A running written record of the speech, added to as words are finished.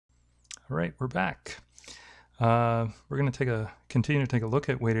All right, we're back. We're going to continue to take a look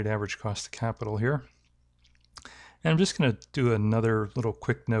at weighted average cost of capital here. And I'm just going to do another little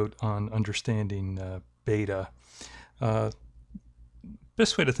quick note on understanding beta.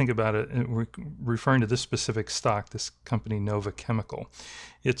 Best way to think about it, we're referring to this specific stock, this company Nova Chemical.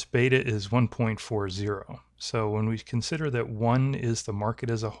 Its beta is 1.40. So when we consider that 1 is the market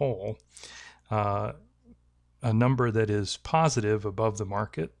as a whole, a number that is positive above the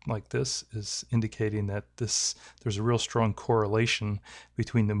market, like this, is indicating that there's a real strong correlation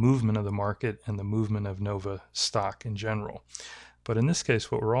between the movement of the market and the movement of Nova stock in general. But in this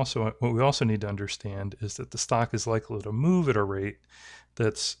case, what we also need to understand is that the stock is likely to move at a rate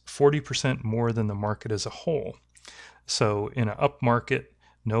that's 40% more than the market as a whole. So in an up market,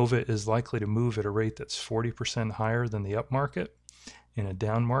 Nova is likely to move at a rate that's 40% higher than the up market. In a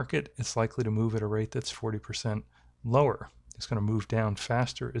down market, it's likely to move at a rate that's 40% lower. It's going to move down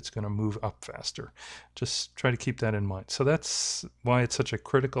faster. It's going to move up faster. Just try to keep that in mind. So that's why it's such a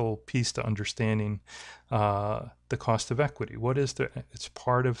critical piece to understanding the cost of equity. It's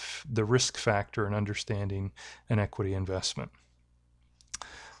part of the risk factor in understanding an equity investment.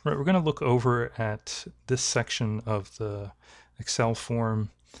 Right, we're going to look over at this section of the Excel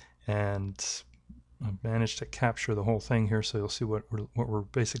form, and I've managed to capture the whole thing here, so you'll see what we're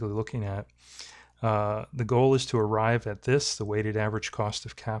basically looking at. The goal is to arrive at this, the weighted average cost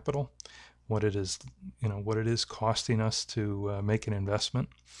of capital, what it is costing us to make an investment.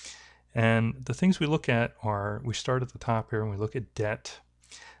 And the things we look at are, we start at the top here and we look at debt.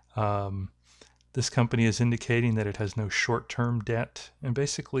 This company is indicating that it has no short-term debt, and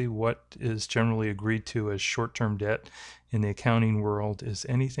basically what is generally agreed to as short-term debt in the accounting world is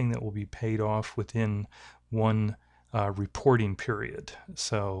anything that will be paid off within one reporting period.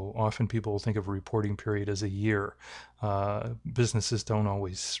 So often people think of a reporting period as a year. Businesses don't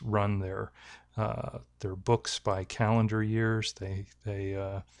always run their books by calendar years. They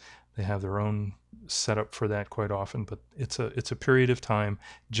have their own setup for that quite often, but it's a period of time,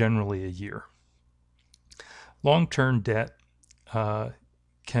 generally a year. Long-term debt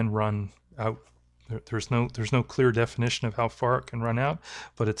can run out. There's no clear definition of how far it can run out,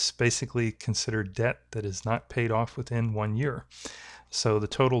 but it's basically considered debt that is not paid off within 1 year. So the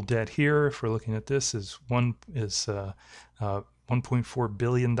total debt here, if we're looking at this, is $1.4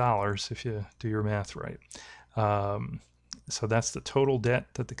 billion if you do your math right. So that's the total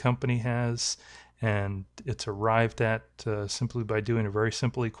debt that the company has, and it's arrived at simply by doing a very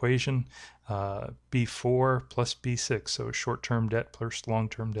simple equation. B4 plus B6, so short-term debt plus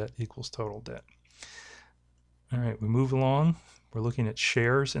long-term debt equals total debt. All right, we move along. We're looking at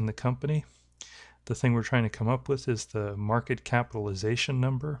shares in the company. The thing we're trying to come up with is the market capitalization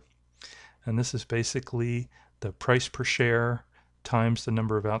number, and this is basically the price per share times the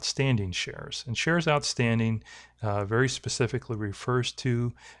number of outstanding shares. And shares outstanding very specifically refers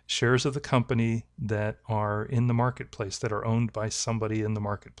to shares of the company that are in the marketplace, that are owned by somebody in the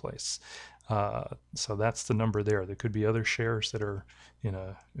marketplace. So that's the number there. There could be other shares that are in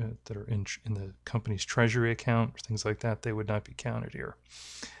the company's treasury account, things like that. They would not be counted here.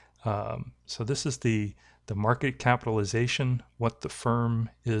 So this is the market capitalization, what the firm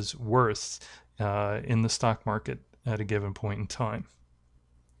is worth in the stock market at a given point in time.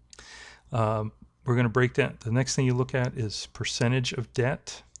 We're going to break down. The next thing you look at is percentage of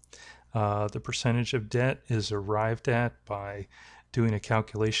debt. The percentage of debt is arrived at by doing a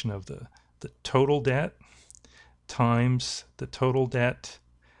calculation of the total debt times the total debt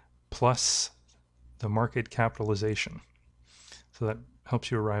plus the market capitalization. So that helps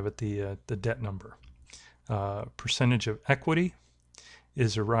you arrive at the debt number. Percentage of equity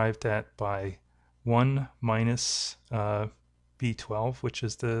is arrived at by 1 minus B12, which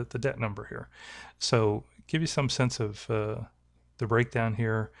is the debt number here. So give you some sense of the breakdown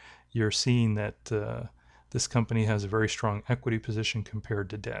here. You're seeing that this company has a very strong equity position compared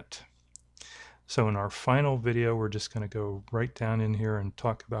to debt. So in our final video, we're just going to go right down in here and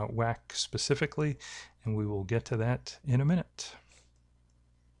talk about Wacc specifically, and we will get to that in a minute.